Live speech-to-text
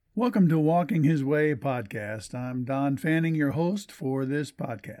Welcome to Walking His Way podcast. I'm Don Fanning, your host for this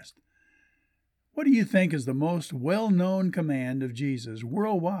podcast. What do you think is the most well-known command of Jesus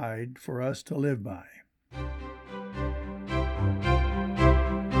worldwide for us to live by?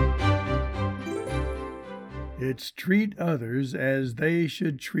 It's treat others as they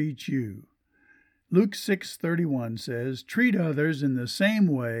should treat you. Luke 6:31 says, treat others in the same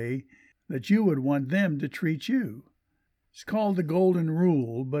way that you would want them to treat you. It's called the Golden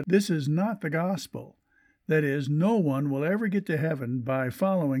Rule, but this is not the gospel. That is, no one will ever get to heaven by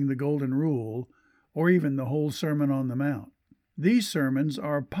following the Golden Rule or even the whole Sermon on the Mount. These sermons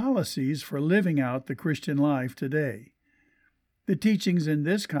are policies for living out the Christian life today. The teachings in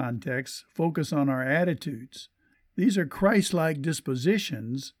this context focus on our attitudes. These are Christ-like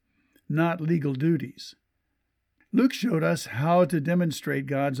dispositions, not legal duties. Luke showed us how to demonstrate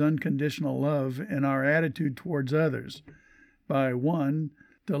God's unconditional love in our attitude towards others by 1,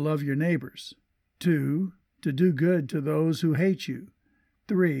 to love your neighbors, 2, to do good to those who hate you,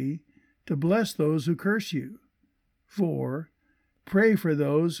 3, to bless those who curse you, 4, pray for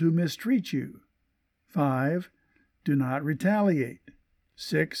those who mistreat you, 5, do not retaliate,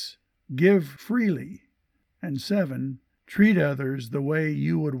 6, give freely, and 7, treat others the way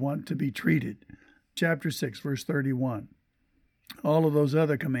you would want to be treated. Chapter 6, verse 31. All of those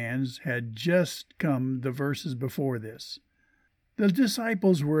other commands had just come the verses before this. The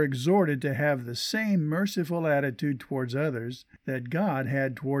disciples were exhorted to have the same merciful attitude towards others that God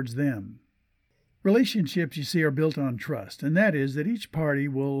had towards them. Relationships, you see, are built on trust, and that is that each party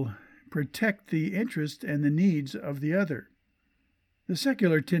will protect the interests and the needs of the other. The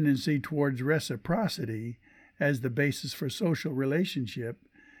secular tendency towards reciprocity as the basis for social relationship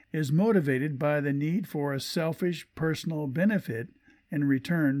is motivated by the need for a selfish personal benefit in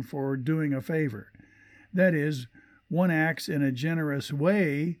return for doing a favor. That is, one acts in a generous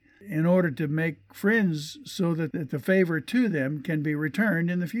way in order to make friends so that the favor to them can be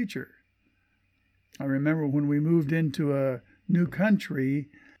returned in the future. I remember when we moved into a new country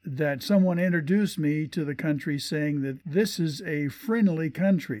that someone introduced me to the country saying that this is a friendly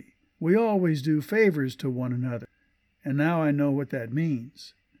country. We always do favors to one another. And now I know what that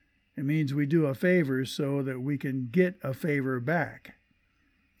means. It means we do a favor so that we can get a favor back.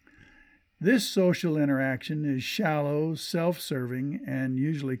 This social interaction is shallow, self-serving, and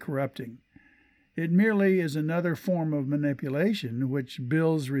usually corrupting. It merely is another form of manipulation which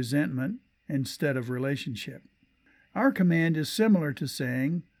builds resentment instead of relationship. Our command is similar to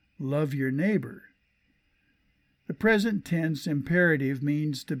saying, love your neighbor. The present tense imperative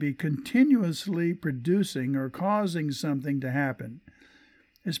means to be continuously producing or causing something to happen,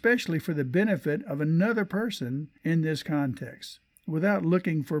 especially for the benefit of another person in this context, without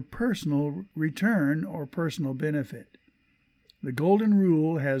looking for personal return or personal benefit. The Golden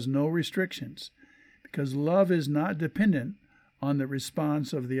Rule has no restrictions, because love is not dependent on the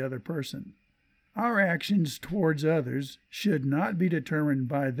response of the other person. Our actions towards others should not be determined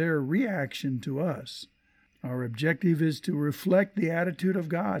by their reaction to us. Our objective is to reflect the attitude of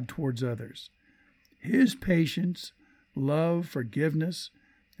God towards others. His patience, love, forgiveness,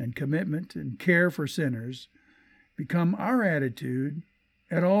 and commitment and care for sinners become our attitude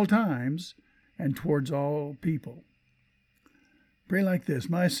at all times and towards all people. Pray like this: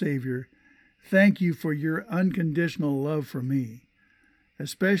 my Savior, thank you for your unconditional love for me,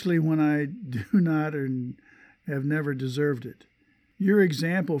 especially when I do not and have never deserved it. Your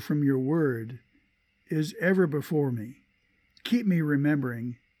example from your word is ever before me. Keep me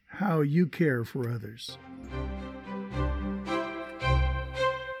remembering how you care for others.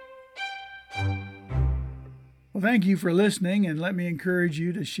 Well, thank you for listening, and let me encourage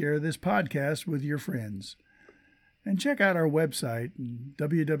you to share this podcast with your friends. And check out our website,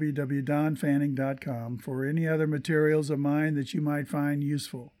 www.donfanning.com, for any other materials of mine that you might find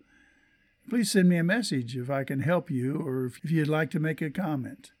useful. Please send me a message if I can help you or if you'd like to make a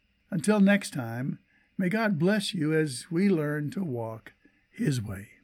comment. Until next time, may God bless you as we learn to walk His way.